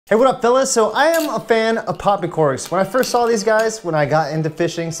Hey, what up fellas? So I am a fan of popping corks. When I first saw these guys, when I got into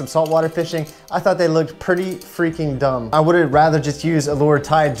fishing, some saltwater fishing, I thought they looked pretty freaking dumb. I would have rather just use a lure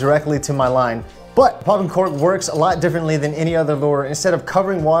tied directly to my line. But popping cork works a lot differently than any other lure. Instead of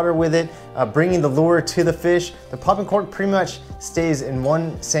covering water with it, bringing the lure to the fish, the popping cork pretty much stays in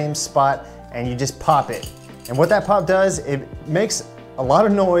one same spot and you just pop it. And what that pop does, it makes a lot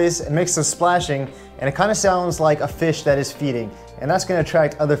of noise, it makes some splashing, and it kind of sounds like a fish that is feeding. And that's gonna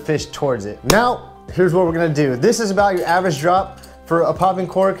attract other fish towards it. Now, here's what we're gonna do. This is about your average drop for a popping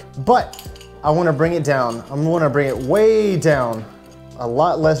cork, but I wanna bring it down. I'm gonna bring it way down, a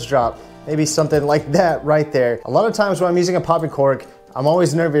lot less drop. Maybe something like that right there. A lot of times when I'm using a popping cork, I'm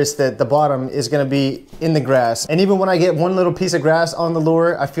always nervous that the bottom is gonna be in the grass. And even when I get one little piece of grass on the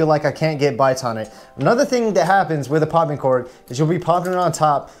lure, I feel like I can't get bites on it. Another thing that happens with a popping cork is you'll be popping it on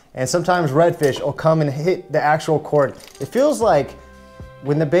top and sometimes redfish will come and hit the actual cork. It feels like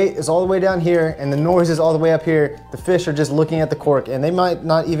when the bait is all the way down here and the noise is all the way up here, the fish are just looking at the cork and they might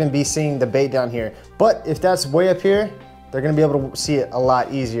not even be seeing the bait down here. But if that's way up here, they're gonna be able to see it a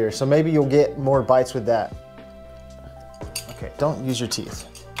lot easier. So maybe you'll get more bites with that. Okay, don't use your teeth.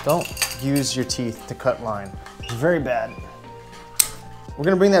 Don't use your teeth to cut line. It's very bad. We're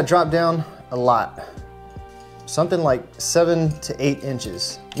gonna bring that drop down a lot. Something like 7 to 8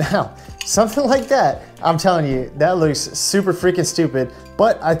 inches. Now, something like that, I'm telling you, that looks super freaking stupid,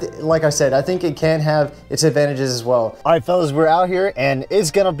 but like I said, I think it can have its advantages as well. All right, fellas, we're out here and it's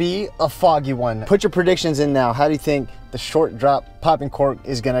gonna be a foggy one. Put your predictions in now. How do you think the short drop popping cork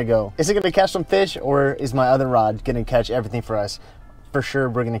is gonna go? Is it gonna catch some fish or is my other rod gonna catch everything for us? For sure,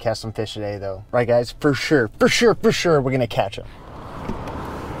 we're gonna catch some fish today though. Right guys, for sure, we're gonna catch them.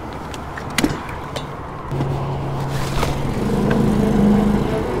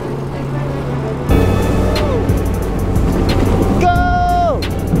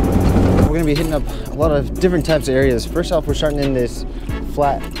 We're gonna be hitting up a lot of different types of areas. First off, we're starting in this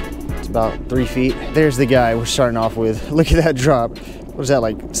flat. It's about 3 feet. There's the guy we're starting off with. Look at that drop. What was that,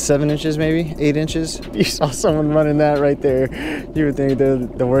 like 7 inches maybe? 8 inches? You saw someone running that right there. You would think they're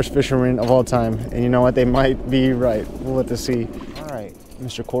the worst fisherman of all time. And you know what? They might be right. We'll let this see. All right,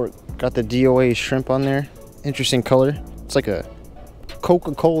 Mr. Cork. Got the DOA shrimp on there. Interesting color. It's like a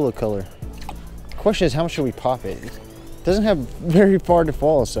Coca-Cola color. Question is, how much should we pop it? It doesn't have very far to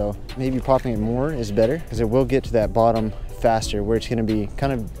fall, so maybe popping it more is better because it will get to that bottom faster where it's gonna be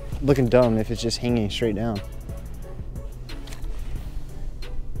kind of looking dumb if it's just hanging straight down.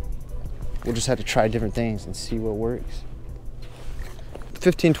 We'll just have to try different things and see what works.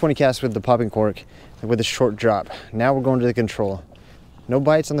 15, 20 casts with the popping cork with a short drop. Now we're going to the control. No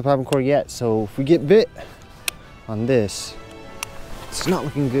bites on the popping cork yet, so if we get bit on this, it's not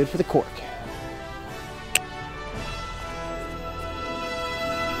looking good for the cork.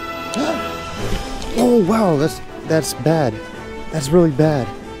 Oh wow, that's bad. That's really bad.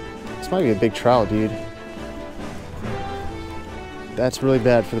 This might be a big trout, dude. That's really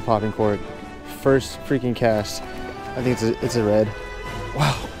bad for the popping cork. First freaking cast. I think it's a red.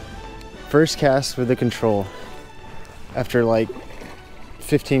 Wow. First cast with the control after like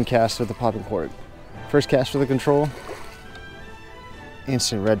 15 casts with the popping cork. First cast with the control.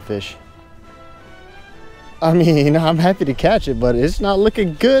 Instant redfish. I mean, I'm happy to catch it, but it's not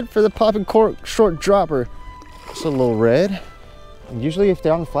looking good for the popping cork short dropper. It's a little red. And usually if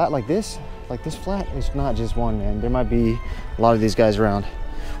they're on the flat like this flat, it's not just one, man. There might be a lot of these guys around.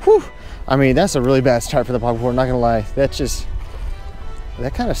 Whew. I mean, that's a really bad start for the popping cork, not gonna lie.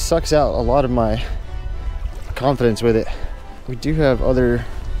 That kind of sucks out a lot of my confidence with it. We do have other,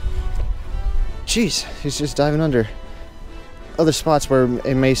 jeez, he's just diving under. Other spots where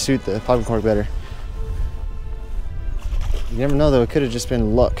it may suit the popping cork better. You never know though, it could have just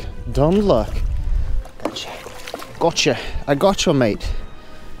been luck. Dumb luck. Gotcha. I gotcha, mate.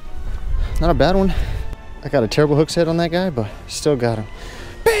 Not a bad one. I got a terrible hook set on that guy, but still got him.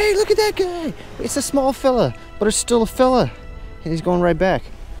 Hey, look at that guy. It's a small fella, but it's still a fella. And he's going right back.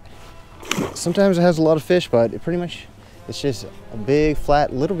 Sometimes it has a lot of fish, but it pretty much, it's just a big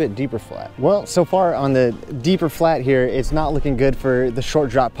flat, little bit deeper flat. Well, so far on the deeper flat here, it's not looking good for the short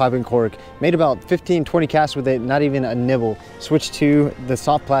drop popping cork. Made about 15, 20 casts with it, not even a nibble. Switched to the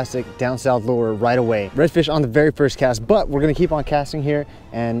soft plastic down south lure right away. Redfish on the very first cast, but we're gonna keep on casting here.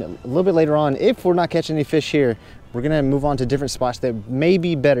 And a little bit later on, if we're not catching any fish here, we're gonna move on to different spots that may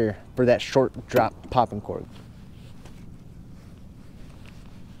be better for that short drop popping cork.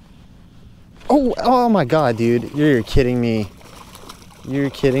 Oh my God, dude, you're kidding me. You're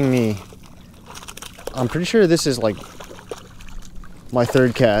kidding me. I'm pretty sure this is like my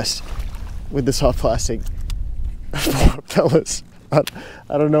third cast with the soft plastic. Fellas,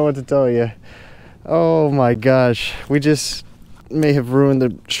 I don't know what to tell you. Oh my gosh, we just may have ruined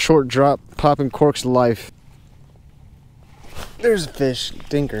the short drop popping corks life. There's a fish,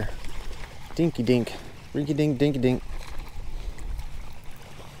 dinker. Dinky dink, rinky dink, dinky dink.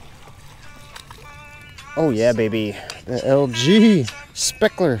 Oh yeah, baby, the LG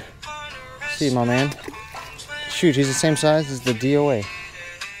speckler. See my man. Shoot, he's the same size as the DOA.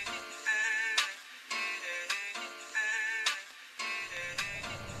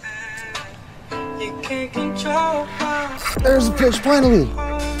 There's a fish, finally!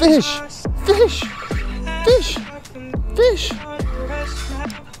 Fish! Fish! Fish! Fish!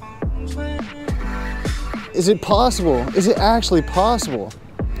 Is it possible? Is it actually possible?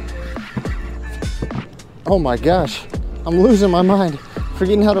 Oh my gosh, I'm losing my mind,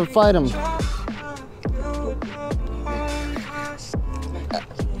 forgetting how to fight him.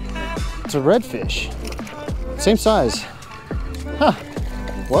 It's a redfish, same size. Huh,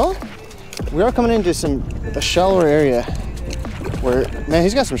 well, we are coming into a shallower area where, man,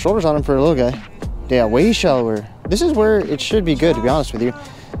 he's got some shoulders on him for a little guy. Yeah, way shallower. This is where it should be good, to be honest with you.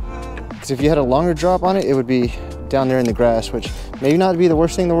 Because if you had a longer drop on it, it would be down there in the grass, which may not be the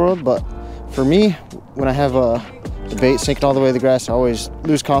worst thing in the world, but for me, when I have the bait sinking all the way to the grass, I always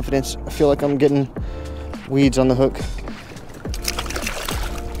lose confidence. I feel like I'm getting weeds on the hook.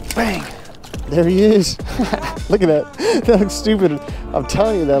 Bang! There he is. Look at that. That looks stupid. I'm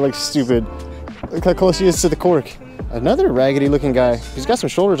telling you, that looks stupid. Look how close he is to the cork. Another raggedy looking guy. He's got some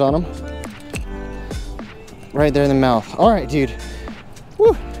shoulders on him. Right there in the mouth. All right, dude.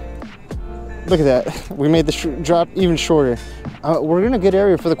 Woo. Look at that. We made the drop even shorter. We're in a good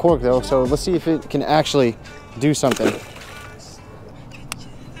area for the cork though, so let's see if it can actually do something.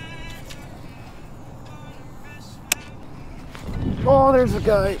 Oh, there's a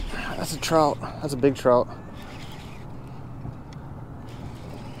guy. That's a trout. That's a big trout.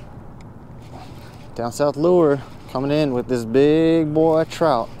 Down south lure coming in with this big boy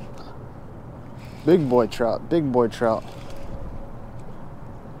trout. Big boy trout. Big boy trout.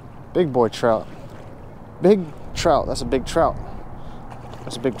 Big boy trout. Big trout. That's a big trout.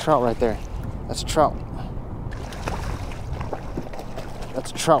 That's a big trout right there. That's a trout.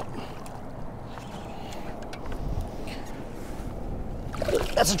 That's a trout.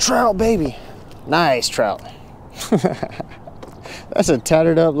 That's a trout, baby. Nice trout. That's a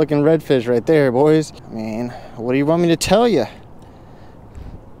tattered up looking redfish right there, boys. I mean, what do you want me to tell you?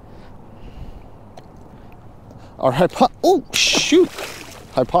 Our oh shoot,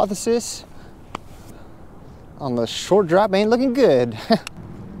 hypothesis on the short drop ain't looking good.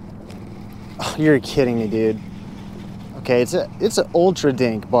 Oh, you're kidding me, dude. Okay, it's an ultra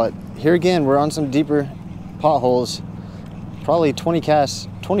dink, but here again we're on some deeper potholes. Probably 20 casts,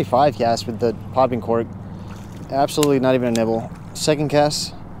 25 casts with the popping cork. Absolutely not even a nibble. Second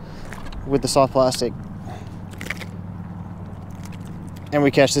cast with the soft plastic. And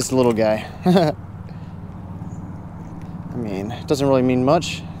we catch this little guy. I mean, it doesn't really mean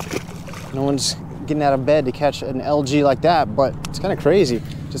much. No one's getting out of bed to catch an LG like that, but it's kind of crazy.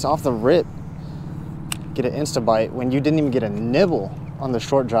 Just off the rip, get an insta bite when you didn't even get a nibble on the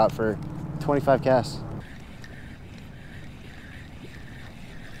short drop for 25 casts.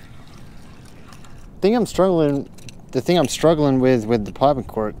 The thing I'm struggling with the popping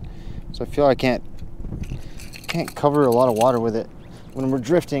cork, so I feel I can't cover a lot of water with it when we're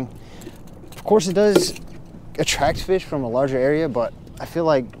drifting. Of course it does attract fish from a larger area, but I feel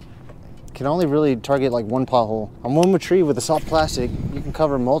like it can only really target like one pothole. On one retrieve with a soft plastic, you can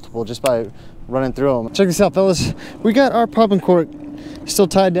cover multiple just by running through them. Check this out, fellas. We got our popping cork still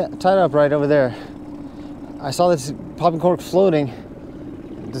tied up right over there. I saw this popping cork floating.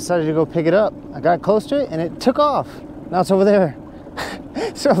 Decided to go pick it up. I got close to it and it took off. Now it's over there.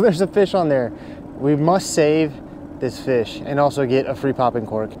 So there's a fish on there. We must save this fish and also get a free popping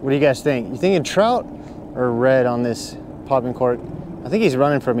cork. What do you guys think? You thinking trout or red on this popping cork? I think he's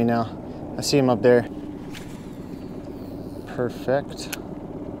running from me now. I see him up there. Perfect.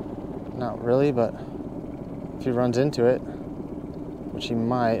 Not really, but if he runs into it, which he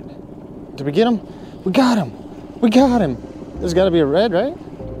might. Did we get him? We got him. We got him. There's got to be a red, right?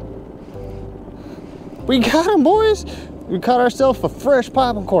 We got him, boys. We caught ourselves a fresh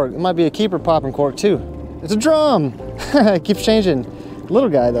popping cork. It might be a keeper popping cork too. It's a drum. It keeps changing. Little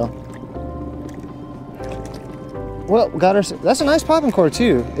guy though. Well, that's a nice popping cork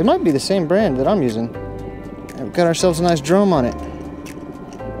too. It might be the same brand that I'm using. And we got ourselves a nice drum on it.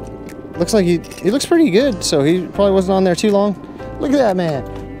 Looks like he looks pretty good, so he probably wasn't on there too long. Look at that,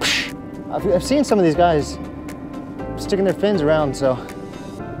 man. I've seen some of these guys sticking their fins around, so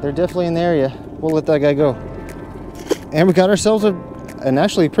they're definitely in the area. We'll let that guy go. And we got ourselves an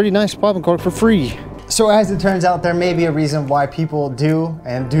actually pretty nice popping cork for free. So as it turns out, there may be a reason why people do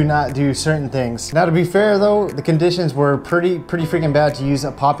and do not do certain things. Now to be fair though, the conditions were pretty freaking bad to use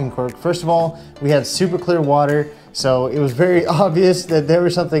a popping cork. First of all, we had super clear water, so it was very obvious that there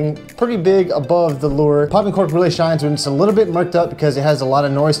was something pretty big above the lure. Popping cork really shines when it's a little bit murked up because it has a lot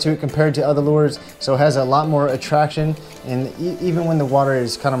of noise to it compared to other lures, so it has a lot more attraction, and even when the water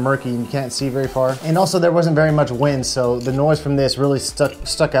is kind of murky and you can't see very far. And also there wasn't very much wind, so the noise from this really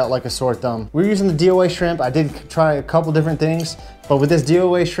stuck out like a sore thumb. We were using the DOA shrimp. I did try a couple different things, but with this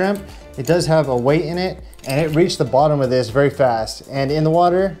DOA shrimp, it does have a weight in it, and it reached the bottom of this very fast. And in the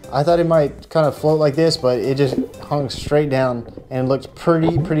water, I thought it might kind of float like this, but it just hung straight down and looked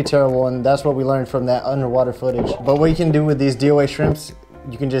pretty terrible. And that's what we learned from that underwater footage. But what you can do with these DOA shrimps,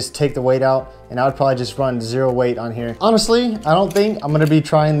 you can just take the weight out, and I would probably just run 0 weight on here. Honestly, I don't think I'm gonna be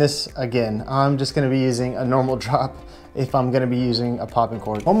trying this again. I'm just gonna be using a normal drop if I'm gonna be using a popping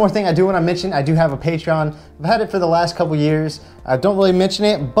cork. One more thing I do want to mention, I do have a Patreon. I've had it for the last couple years. I don't really mention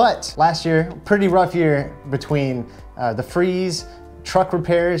it, but last year, pretty rough year between the freeze, truck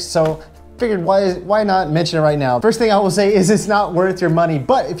repairs, so figured why not mention it right now. First thing I will say is it's not worth your money,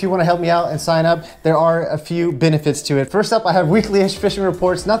 but if you want to help me out and sign up, there are a few benefits to it. First up, I have weekly-ish fishing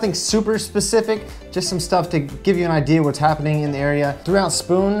reports, nothing super specific, just some stuff to give you an idea what's happening in the area. 3-ounce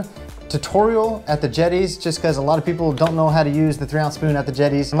spoon tutorial at the jetties, just because a lot of people don't know how to use the 3-ounce spoon at the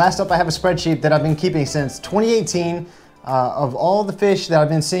jetties. And last up, I have a spreadsheet that I've been keeping since 2018 of all the fish that I've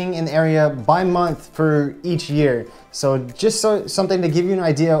been seeing in the area by month for each year. So just something to give you an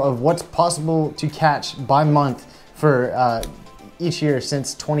idea of what's possible to catch by month for each year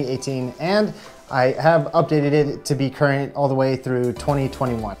since 2018. And I have updated it to be current all the way through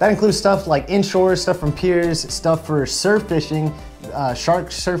 2021. That includes stuff like inshore, stuff from piers, stuff for surf fishing,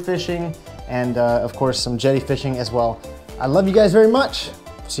 shark surf fishing, and of course some jetty fishing as well. I love you guys very much.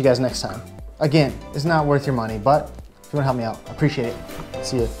 See you guys next time. Again, it's not worth your money, but if you want to help me out, I appreciate it.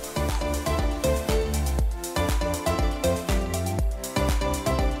 See you.